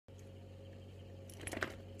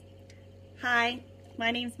Hi, my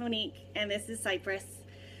name's Monique and this is Cypress.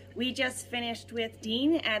 We just finished with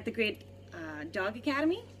Dean at the Great Dog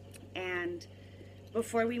Academy, and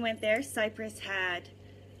before we went there, Cypress had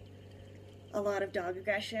a lot of dog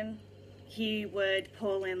aggression. He would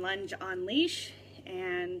pull and lunge on leash,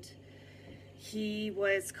 and he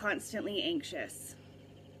was constantly anxious.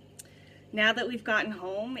 Now that we've gotten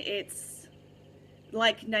home, it's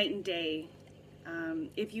like night and day.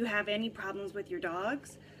 If you have any problems with your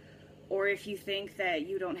dogs, or if you think that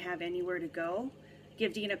you don't have anywhere to go,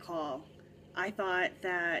 give Dean a call. I thought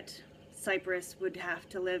that Cypress would have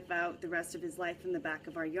to live out the rest of his life in the back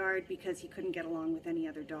of our yard because he couldn't get along with any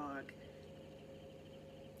other dog.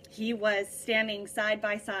 He was standing side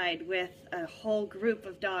by side with a whole group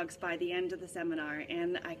of dogs by the end of the seminar,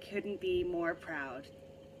 and I couldn't be more proud.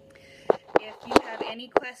 If you have any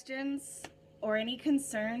questions or any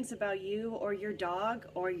concerns about you or your dog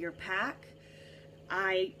or your pack,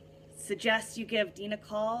 I suggest you give Dean a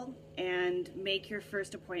call and make your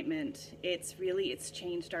first appointment. It's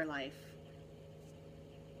changed our life.